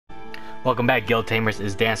Welcome back, Guild Tamers.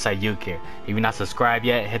 It's dan.v here. If you're not subscribed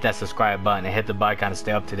yet, hit that subscribe button and hit the bell icon to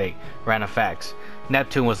stay up to date. Random facts.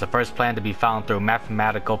 Neptune was the first planet to be found through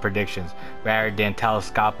mathematical predictions rather than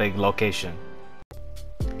telescopic location.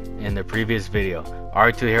 In the previous video,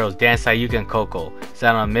 our two heroes dan.v and Coco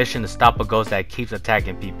set on a mission to stop a ghost that keeps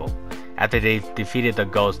attacking people. After they defeated the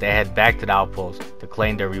ghost, they head back to the outpost to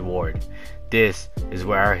claim their reward. This is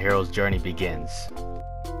where our hero's journey begins.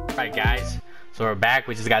 Alright guys, so we're back.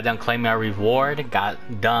 We just got done claiming our reward, got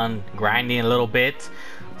done grinding a little bit,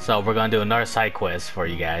 so we're gonna do another side quest for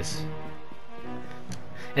you guys.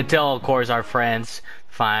 Until of course our friends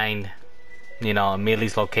find,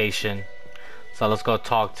 Amelie's location. So let's go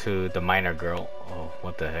talk to the miner girl. Oh,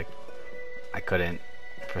 what the heck?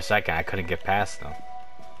 For a second I couldn't get past them.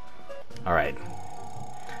 Alright.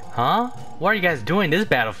 Huh? What are you guys doing in this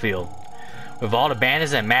battlefield? With all the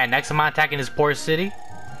bandits and Mad Nexomon attacking this poor city?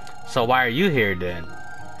 So why are you here then?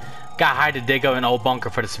 Got hired to dig up an old bunker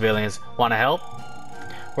for the civilians. Wanna help?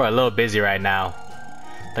 We're a little busy right now.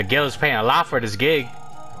 The guild is paying a lot for this gig.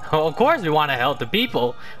 Of course we wanna help the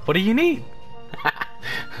people. What do you need?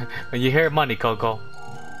 When you hear money, Coco.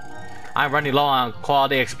 I'm running low on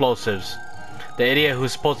quality explosives. The idiot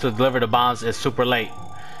who's supposed to deliver the bombs is super late.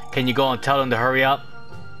 Can you go and tell them to hurry up?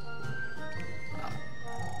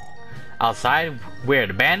 Outside, where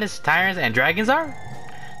the bandits, tyrants, and dragons are?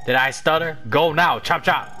 Did I stutter? Go now, chop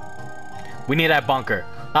chop. We need that bunker.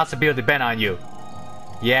 Lots of people depend on you.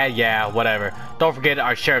 Yeah, whatever. Don't forget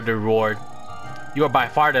our share of the reward. You are by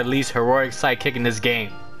far the least heroic sidekick in this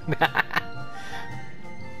game.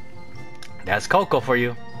 That's Coco for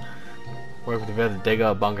you. Work with the village to dig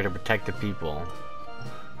up a bunker to protect the people.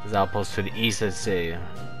 This outpost to the east of the city.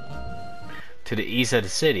 To the east of the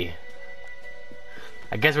city.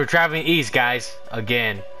 I guess we're traveling east, guys.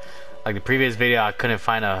 Again. Like the previous video, I couldn't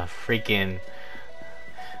find the freaking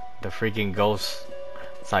ghost.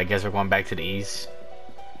 So I guess we're going back to the east.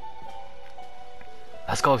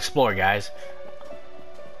 Let's go explore, guys.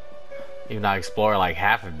 Even though I explore like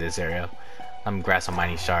half of this area. Let me grab some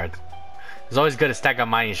mining shards. It's always good to stack up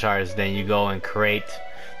mining shards, then you go and create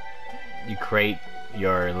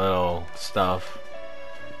your little stuff.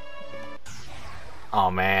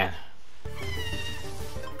 Oh man.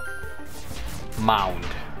 Mound.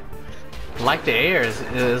 Like the air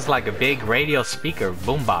is like a big radio speaker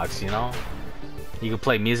boombox, You can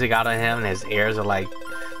play music out of him and his ears are like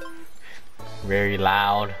very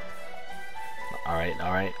loud.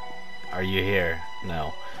 Alright. Are you here?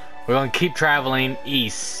 No. We're gonna keep traveling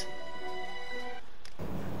east.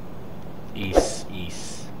 East.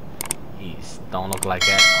 Don't look like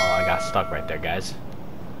that. Oh, I got stuck right there, guys.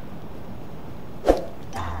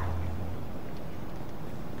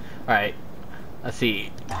 Alright. Let's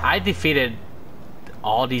see. I defeated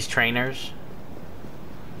all these trainers.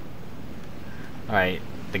 Alright.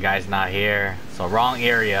 The guy's not here. So wrong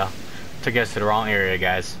area. Took us to the wrong area,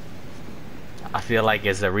 guys. I feel like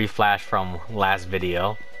it's a reflash from last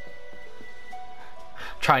video.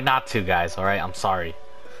 Try not to, guys. Alright, I'm sorry.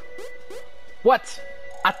 What?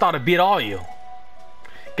 I thought I beat all of you.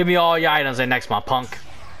 Give me all your items and next, my punk.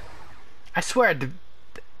 I swear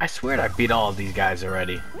I beat all of these guys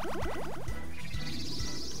already.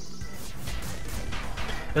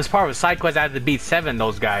 This part was side quest. I had to beat 7 of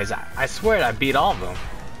those guys. I swear I beat all of them.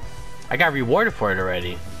 I got rewarded for it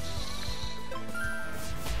already.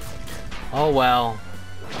 Oh well.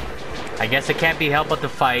 I guess it can't be helped but to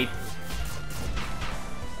fight.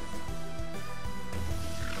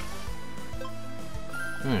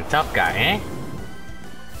 Tough guy, eh?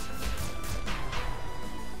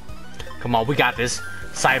 Come on, we got this.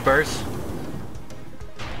 Cyburst.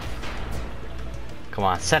 Come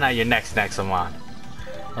on, send out your next Nexomon.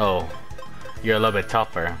 Oh, you're a little bit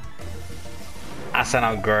tougher. I sent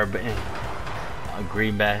out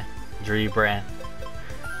Dreebrand.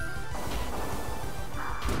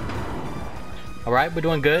 Alright, we're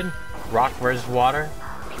doing good. Rock versus water.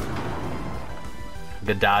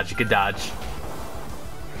 Good dodge.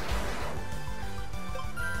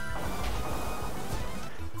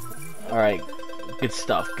 Alright, good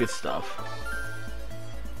stuff.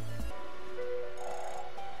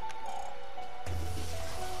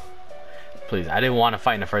 Please, I didn't want to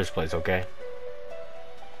fight in the first place, okay?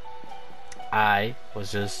 I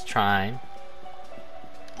was just trying.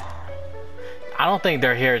 I don't think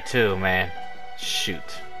they're here too, man. Shoot.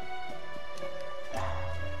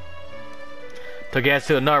 Took us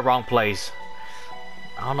to another wrong place.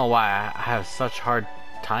 I don't know why I have such hard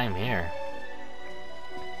time here.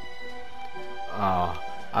 Oh,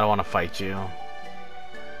 I don't want to fight you.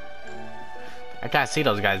 I can't see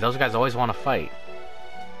those guys. Those guys always want to fight.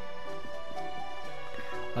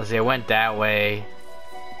 Let's see, I went that way.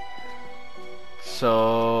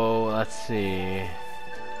 So, let's see.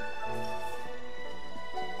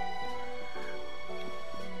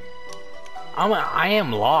 I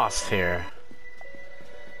am lost here.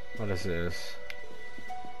 What is this?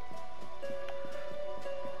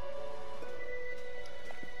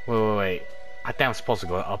 Wait. I think I'm supposed to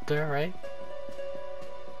go up there, right?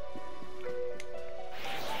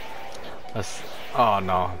 Oh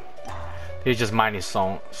no. He's just mining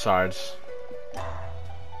shards.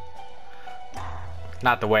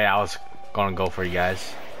 Not the way I was gonna go for you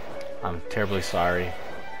guys. I'm terribly sorry.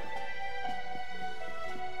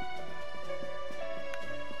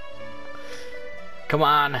 Come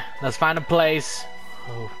on, let's find a place.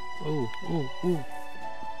 Ooh.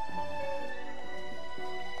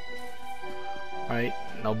 Right,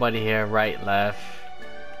 nobody here. Right, left.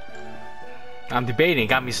 I'm debating,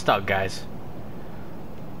 got me stuck, guys.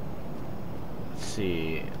 Let's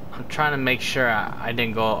see. I'm trying to make sure I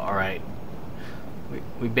didn't go. Alright.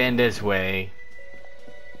 We've been this way.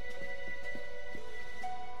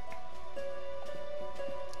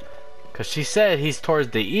 Cause she said he's towards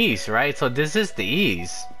the east, right? So this is the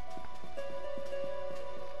east.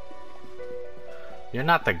 You're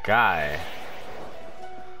not the guy.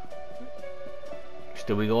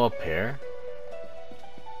 Should we go up here?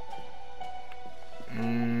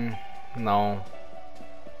 No.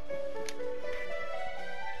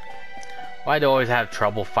 Why do I always have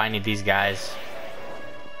trouble finding these guys?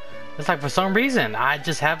 It's like for some reason I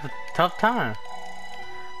just have a tough time.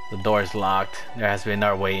 The door is locked. There has to be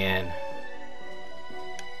another way in.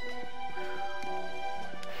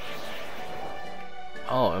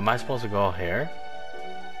 Oh, am I supposed to go here?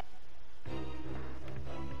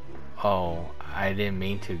 Oh, I didn't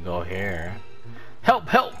mean to go here. Help!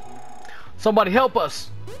 Help! Somebody help us!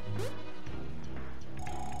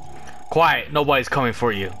 Quiet, nobody's coming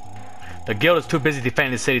for you. The guild is too busy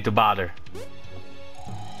defending the city to bother.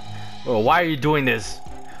 Oh, why are you doing this?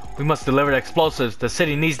 We must deliver the explosives. The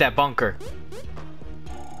city needs that bunker.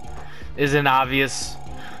 Isn't it obvious?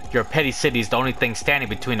 Your petty city is the only thing standing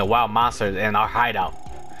between the wild monsters and our hideout.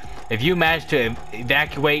 If you manage to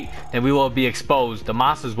evacuate, then we will be exposed. The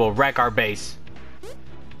monsters will wreck our base.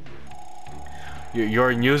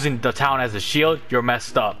 You're using the town as a shield? You're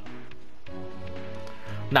messed up.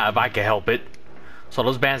 Not if I can help it. So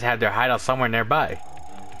those bands have their hideout somewhere nearby.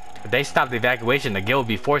 If they stop the evacuation, the guild will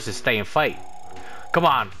be forced to stay and fight. Come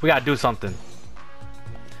on, we gotta do something.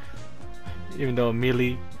 Even though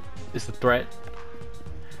melee is a threat.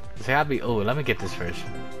 It's gotta be. Oh, let me get this first.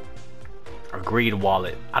 A greed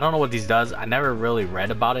wallet. I don't know what these does. I never really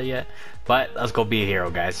read about it yet. But let's go be a hero,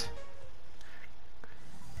 guys.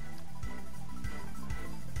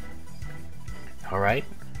 Alright.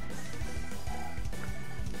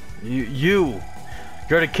 You're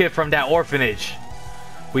the kid from that orphanage.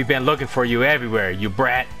 We've been looking for you everywhere, you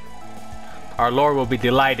brat. Our lord will be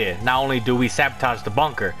delighted. Not only do we sabotage the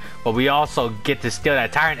bunker, but we also get to steal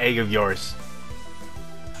that tyrant egg of yours.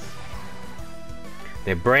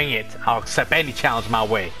 Then bring it. I'll accept any challenge my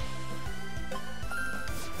way.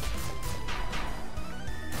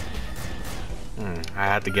 I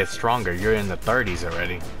have to get stronger. You're in the 30s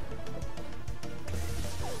already.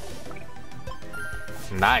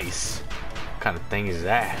 Nice. What kind of thing is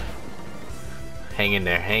that? Hang in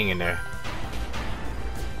there, hang in there.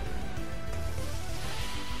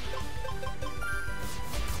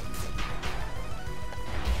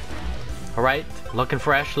 Alright, looking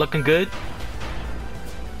fresh, looking good.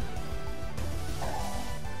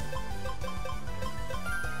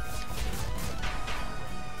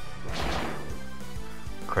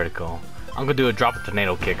 Critical. I'm gonna do a drop a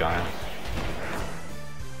tornado kick on him.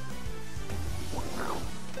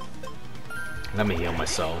 Let me heal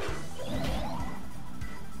myself.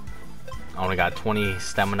 I only got 20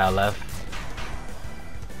 stamina left.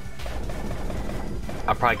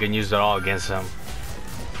 I probably can use it all against him.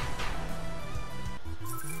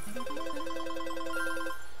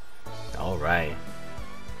 Alright.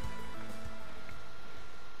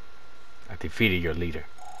 I defeated your leader.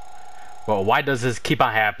 Well, why does this keep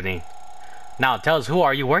on happening? Now tell us, who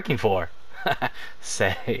are you working for?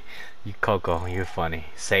 Say, you Coco, you're funny.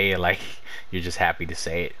 Say it like you're just happy to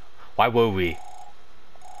say it. Why would we?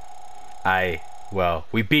 Well,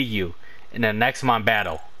 we beat you in the Nexomon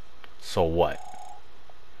battle. So what?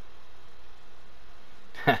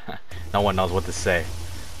 No one knows what to say.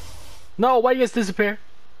 No, why you guys disappear?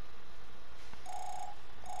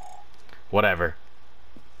 Whatever.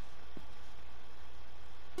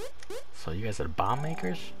 So you guys are the bomb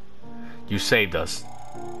makers? You saved us.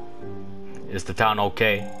 Is the town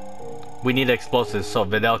okay? We need explosives so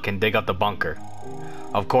Videll can dig up the bunker.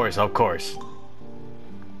 Of course, of course.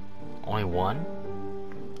 Only one?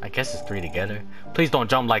 I guess it's 3 together. Please don't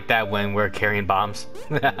jump like that when we're carrying bombs.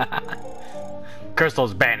 Curse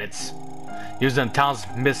those bandits. Use the town's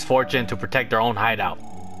misfortune to protect their own hideout.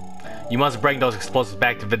 You must bring those explosives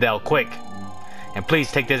back to Videll, quick. And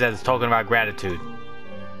please take this as a token of our gratitude.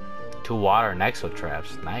 2 water Nexo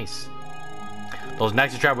traps. Nice. Those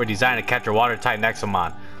Nexo traps were designed to capture water-type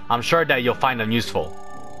Nexomon. I'm sure that you'll find them useful.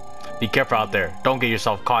 Be careful out there. Don't get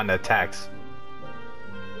yourself caught in the attacks.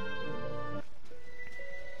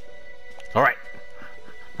 Alright.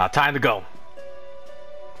 Now time to go.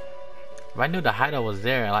 If I knew the hideout was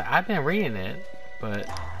there, like, I've been reading it, but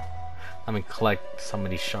let me collect some of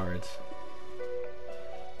these shards.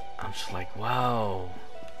 I'm just like, wow.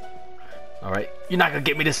 Alright, you're not gonna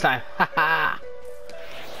get me this time. Haha.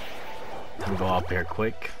 Let me go up here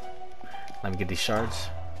quick. Let me get these shards.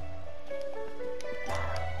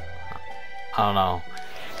 I don't know.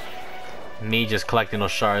 Me just collecting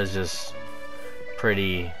those shards just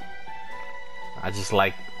pretty. I just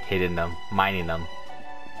like hitting them, mining them.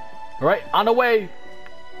 Alright, on the way!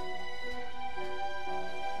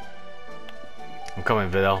 I'm coming,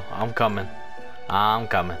 Videll. I'm coming. I'm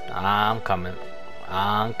coming. I'm coming.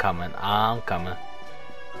 I'm coming. I'm coming.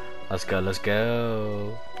 Let's go, let's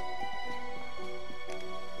go.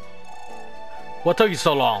 What took you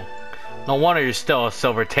so long? No wonder you're still a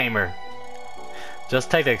silver tamer. Just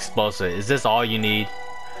take the explosive. Is this all you need?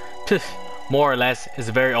 More or less, it's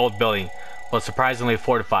a very old building, but surprisingly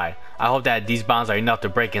fortified. I hope that these bombs are enough to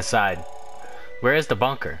break inside. Where is the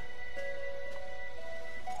bunker?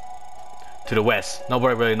 To the west.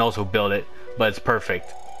 Nobody really knows who built it, but it's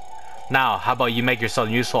perfect. Now, how about you make yourself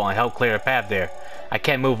useful and help clear a path there? I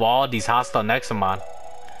can't move all these hostile Nexomon.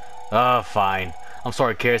 Fine. I'm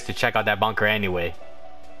sort of curious to check out that bunker anyway.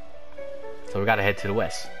 So we gotta head to the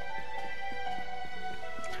west.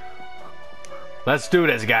 Let's do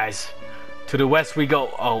this, guys. To the west we go.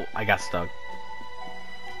 Oh, I got stuck.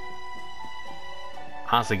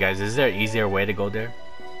 Honestly, guys, is there an easier way to go there?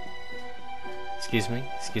 Excuse me,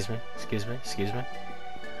 excuse me, excuse me, excuse me.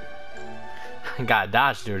 I gotta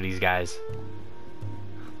dodge through these guys.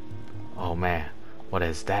 Oh man, what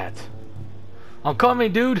is that? I'm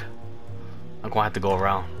coming, dude. I'm gonna have to go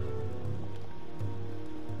around.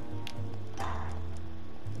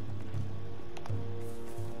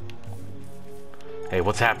 Hey,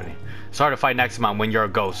 what's happening? It's hard to fight Nexomon when you're a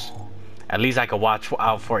ghost. At least I can watch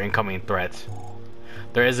out for incoming threats.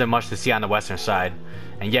 There isn't much to see on the western side,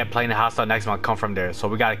 and yet plenty of hostile Nexomon come from there, so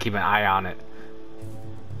we gotta keep an eye on it.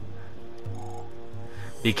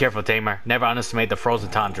 Be careful, Tamer. Never underestimate the frozen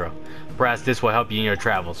tundra. Perhaps this will help you in your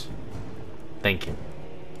travels. Thank you.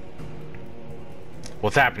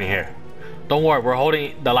 What's happening here? Don't worry, we're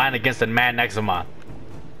holding the line against the mad Nexomon.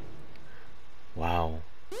 Wow.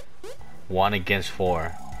 1 against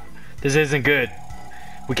 4. This isn't good.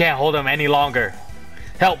 We can't hold them any longer.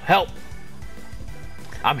 Help, help!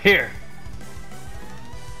 I'm here.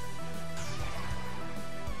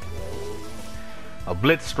 A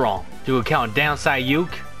blitz strong. You will count downside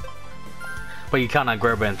uke, but you count on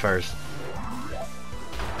Gerben first.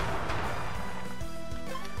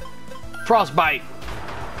 Frostbite.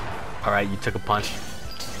 All right, you took a punch.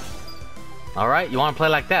 All right, you want to play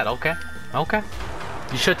like that? Okay, okay.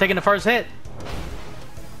 You should have taken the first hit.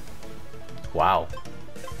 Wow.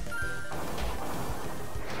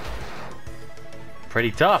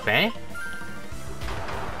 Pretty tough, eh?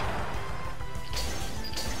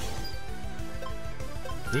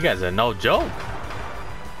 You guys are no joke.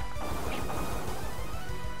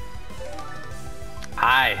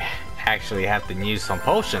 I actually have to use some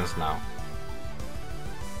potions now.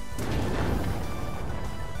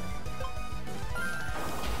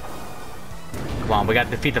 Come on, we got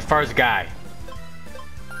to defeat the first guy.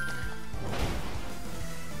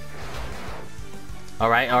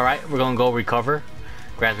 Alright, we're gonna go recover.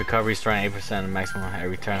 Grabs recovery, storing 8% of maximum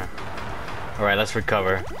every turn. Alright, let's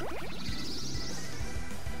recover.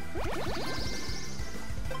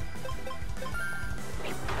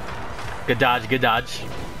 Good dodge, good dodge.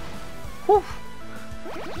 Whew.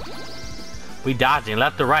 We dodging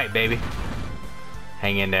left to right, baby.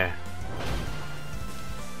 Hang in there.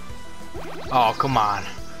 Oh, come on.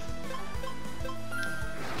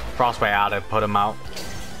 Frostbite out and put him out.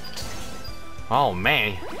 Oh,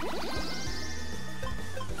 man.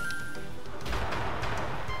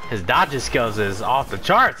 His dodging skills is off the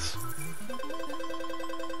charts.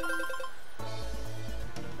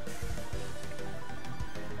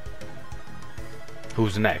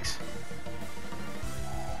 Who's next?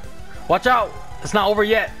 Watch out! It's not over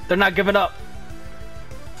yet. They're not giving up.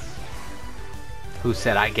 Who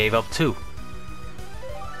said I gave up too?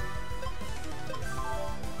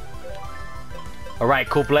 Alright,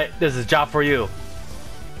 Couplet, this is a job for you.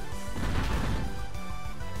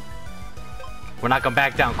 We're not gonna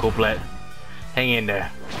back down, Couplet. Hang in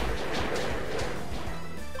there.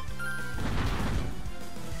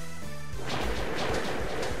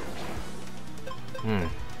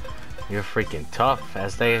 You're freaking tough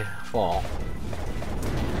as they fall.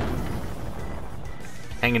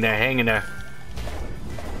 Hang in there, hang in there.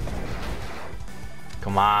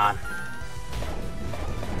 Come on.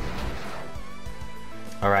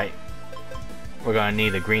 Alright. We're gonna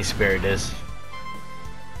need a green spirit this.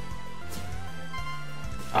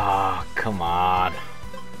 Ah, oh, come on.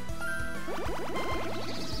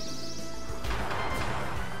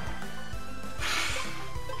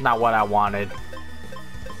 Not what I wanted.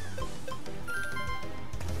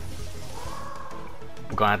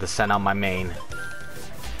 I'm gonna have to send out my main.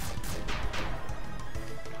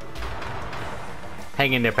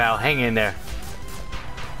 Hang in there, pal. Hang in there.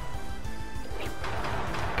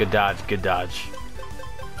 Good dodge, good dodge.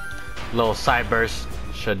 Little side burst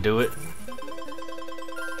should do it.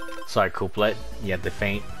 Sorry, Couplet. You had to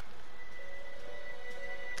faint.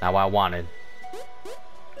 Not what I wanted.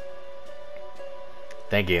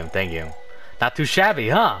 Thank you, thank you. Not too shabby,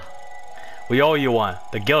 huh? We owe you one.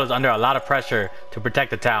 The guild is under a lot of pressure to protect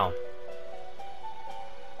the town.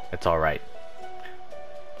 It's alright.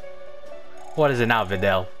 What is it now,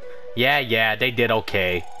 Videll? Yeah, they did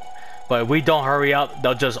okay. But if we don't hurry up,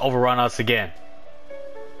 they'll just overrun us again.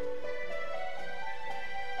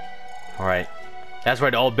 Alright. That's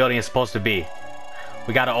where the old building is supposed to be.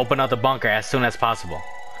 We gotta open up the bunker as soon as possible.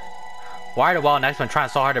 Why are the Wild Nexomon trying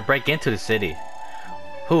so hard to break into the city?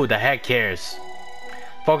 Who the heck cares?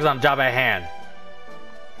 Focus on the job at hand.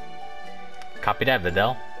 Copy that,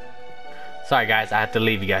 Videll. Sorry guys, I have to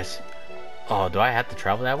leave you guys. Oh, do I have to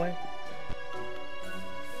travel that way?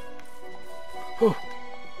 Whew.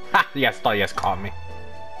 Ha! You guys thought you guys caught me.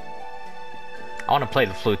 I want to play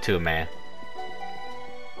the flute too, man.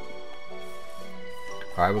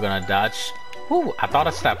 Alright, we're gonna dodge. Whew, I thought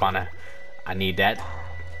I'd step on it. I need that.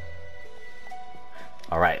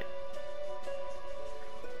 Alright.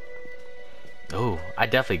 Ooh, I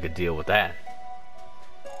definitely could deal with that.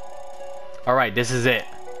 Alright, this is it.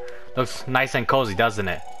 Looks nice and cozy, doesn't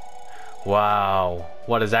it? Wow,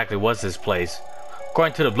 what exactly was this place?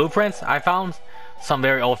 According to the blueprints I found, some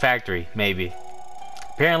very old factory, maybe.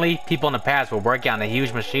 Apparently, people in the past were working on a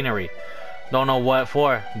huge machinery. Don't know what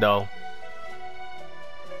for, though.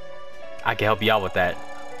 I can help you out with that.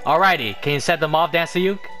 Alrighty, can you set them off,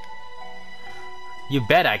 Dan.v? You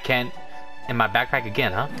bet I can. In my backpack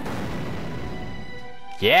again, huh?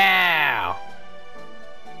 Yeah!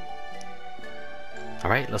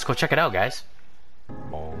 Alright, let's go check it out, guys.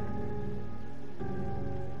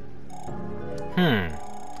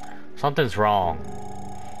 Something's wrong.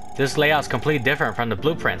 This layout's completely different from the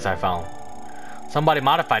blueprints I found. Somebody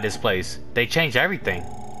modified this place. They changed everything.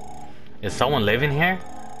 Is someone living here?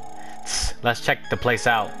 Let's check the place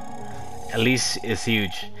out. At least it's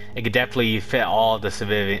huge. It could definitely fit all the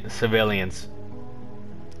civilians.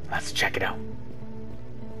 Let's check it out.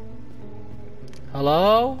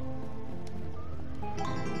 Hello?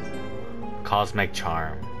 Cosmic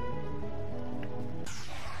charm.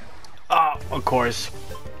 Oh, of course.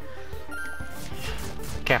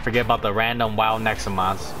 Can't forget about the random wild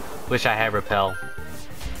Nexomons. Wish I had repel.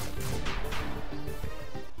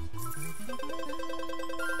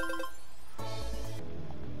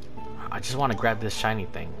 I just want to grab this shiny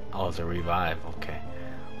thing. Oh, it's a revive. Okay.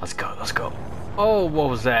 Let's go, let's go. Oh, what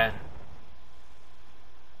was that?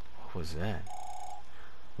 What was that?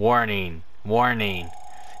 Warning. Warning.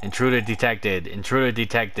 Intruder detected. Intruder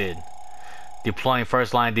detected. Deploying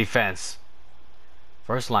first line defense.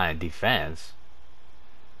 First line defense?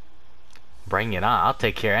 Bring it on. I'll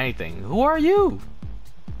take care of anything. Who are you?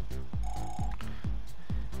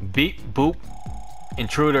 Beep boop.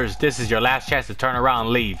 Intruders, this is your last chance to turn around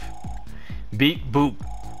and leave. Beep boop.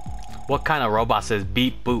 What kind of robot says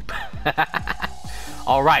beep boop?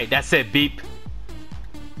 Alright, that's it, beep.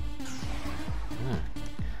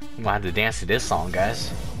 I'm gonna have to dance to this song,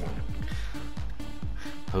 guys.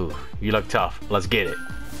 Ooh, you look tough. Let's get it.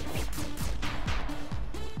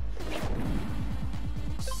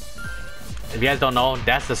 If you guys don't know,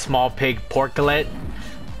 that's the small pig Porklet.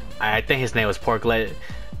 I think his name was Porklet.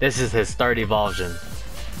 This is his third evolution.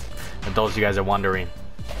 For those of you guys are wondering.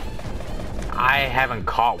 I haven't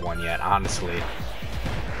caught one yet, honestly.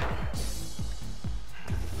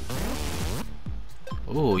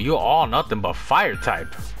 Ooh, you're all nothing but fire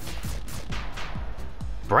type.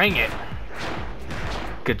 Bring it.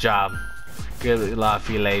 Good job. Good la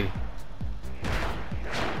filet.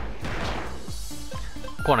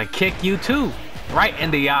 Gonna kick you too. Right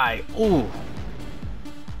in the eye. Ooh.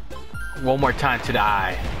 One more time to the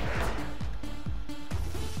eye.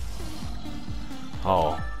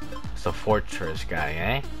 Oh, it's a fortress guy,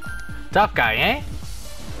 eh? Tough guy, eh?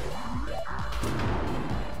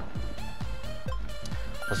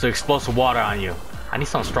 Let's do explosive water on you. I need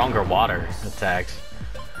some stronger water attacks.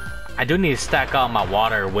 I do need to stack up my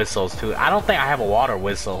water whistles too. I don't think I have a water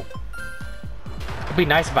whistle. It'd be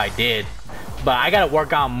nice if I did, but I gotta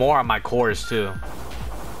work on more on my cores too.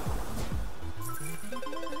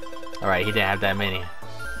 Alright, he didn't have that many.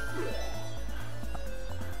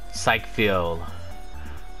 Psych field.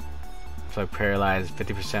 It's like paralyzed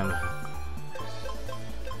 50%.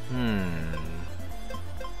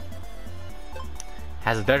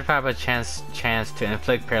 Has a 35% chance to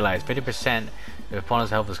inflict paralyze. 50% if opponent's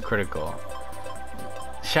health is critical.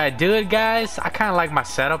 Should I do it, guys? I kind of like my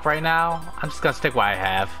setup right now. I'm just gonna stick what I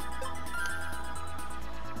have.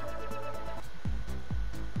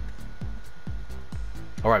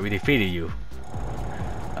 Alright, we defeated you.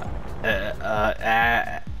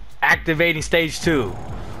 Activating stage 2.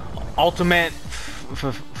 Ultimate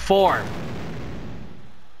form.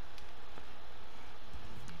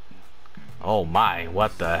 Oh my,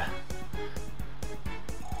 what the?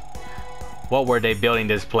 What were they building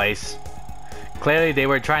this place? Clearly they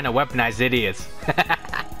were trying to weaponize idiots.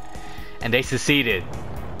 And they succeeded.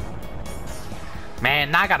 Man,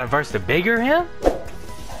 now I gotta verse the bigger him?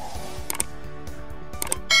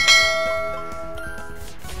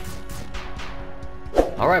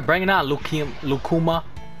 Alright, bring it on, Lukuma.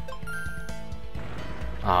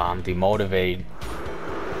 Ah, I'm demotivated.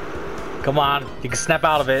 Come on, you can snap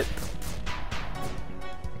out of it.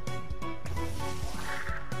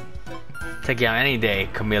 Take you on any day,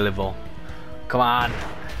 Camilleval. Come on,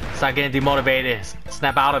 stop getting demotivated.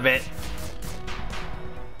 Snap out of it.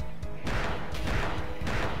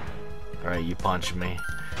 Alright, you punch me.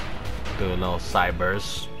 Do a little side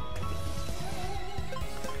burst.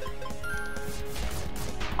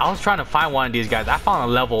 I was trying to find one of these guys. I found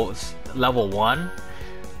a level 1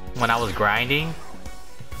 when I was grinding,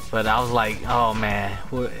 but I was like, oh man,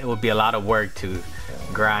 it would be a lot of work to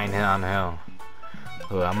grind on him.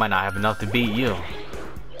 Ooh, I might not have enough to beat you.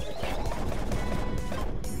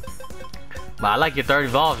 But I like your third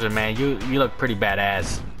evolution, man. You look pretty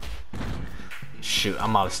badass. Shoot,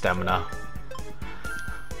 I'm out of stamina.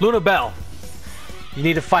 Luna Bell, you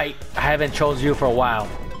need to fight. I haven't chosen you for a while.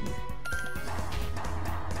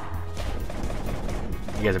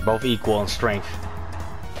 You guys are both equal in strength.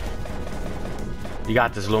 You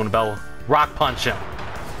got this, Luna Bell. Rock punch him.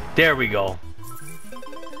 There we go.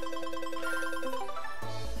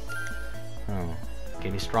 Oh,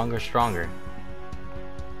 getting stronger, stronger.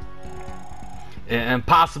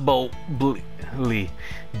 Impossible beat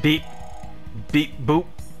boop.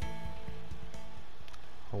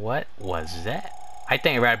 What was that? I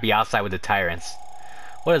think I'd rather be outside with the tyrants.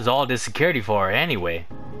 What is all this security for anyway?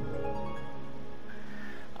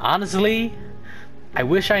 Honestly, I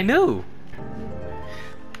wish I knew.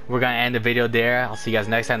 We're gonna end the video there. I'll see you guys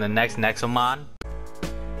next time in the next Nexomon.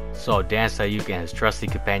 So Dan Sayuki and his trusty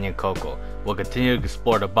companion Coco will continue to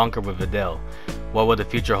explore the bunker with Videll. What will the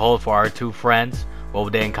future hold for our two friends? What will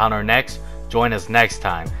they encounter next? Join us next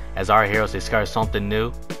time as our heroes discover something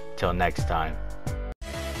new. Till next time.